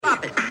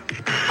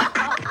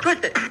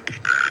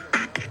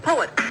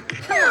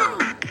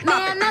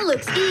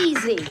looks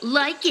easy.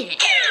 Like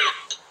it.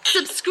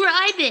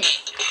 Subscribe it.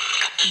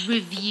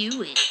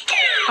 Review it.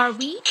 Are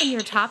we in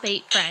your top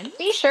 8 friends?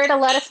 Be sure to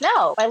let us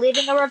know by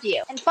leaving a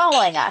review and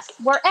following us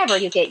wherever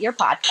you get your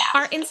podcasts.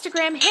 Our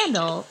Instagram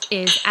handle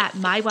is at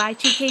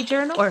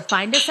myy2kjournal or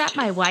find us at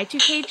my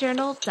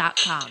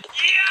y2kjournal.com.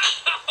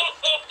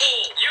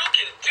 You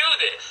can do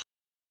this.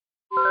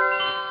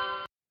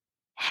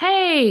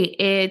 Hey,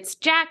 it's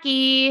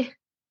Jackie.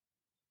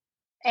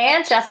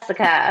 And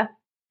Jessica.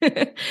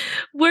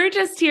 We're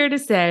just here to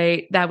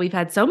say that we've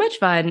had so much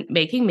fun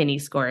making mini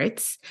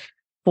skirts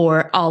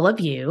for all of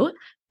you.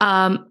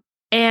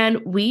 And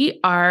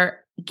we are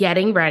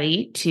getting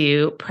ready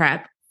to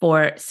prep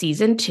for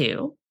season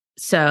 2.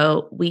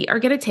 So we are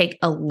going to take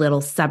a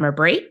little summer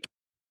break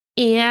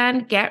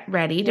and get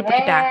ready to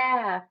bring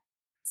back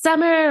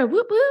summer.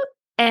 Whoop, whoop.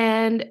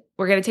 And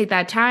we're going to take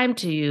that time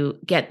to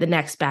get the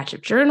next batch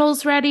of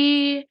journals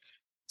ready.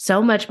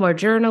 So much more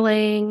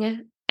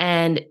journaling.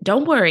 And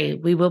don't worry,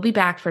 we will be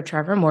back for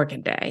Trevor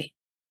Morgan Day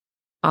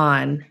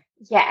on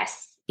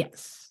August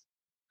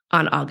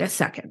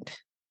 2nd.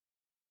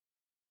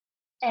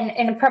 And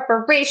in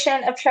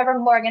preparation of Trevor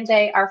Morgan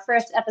Day, our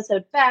first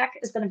episode back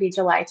is going to be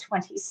July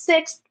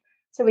 26th.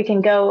 So we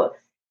can go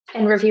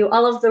and review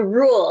all of the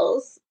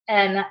rules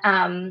and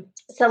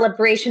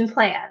celebration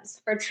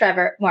plans for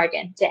Trevor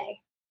Morgan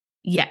Day.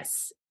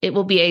 Yes, it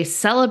will be a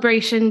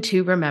celebration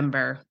to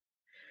remember.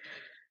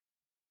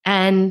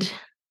 And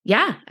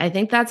yeah, I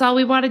think that's all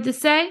we wanted to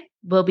say.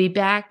 We'll be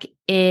back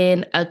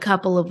in a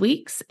couple of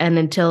weeks. And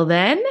until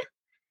then,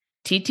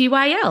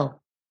 TTYL.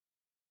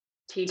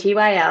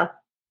 TTYL.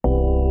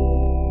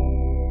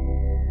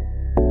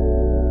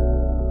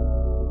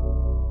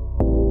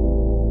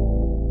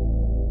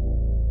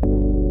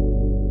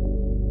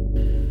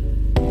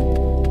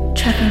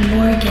 Trevor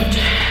Morgan.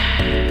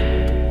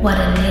 What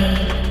a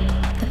name.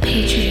 The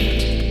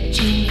Patriot.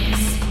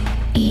 Genius.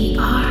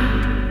 ER.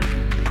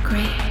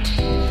 Great.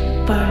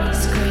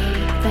 Barney's Great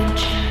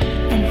Adventure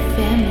and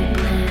Family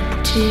Plan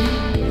 2.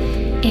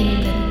 In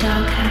the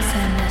Doghouse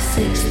and the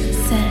Sixth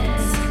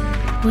Sense.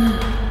 Woo.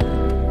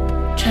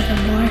 Trevor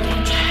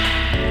Morgan.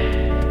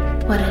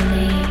 What a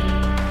name.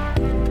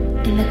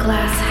 In the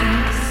Glass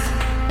House.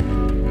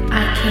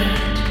 I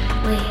can't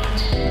wait.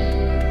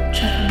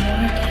 Trevor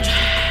Morgan.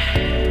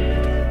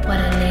 What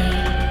a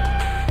name.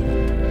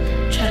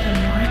 Trevor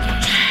Morgan.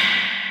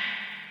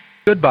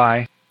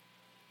 Goodbye.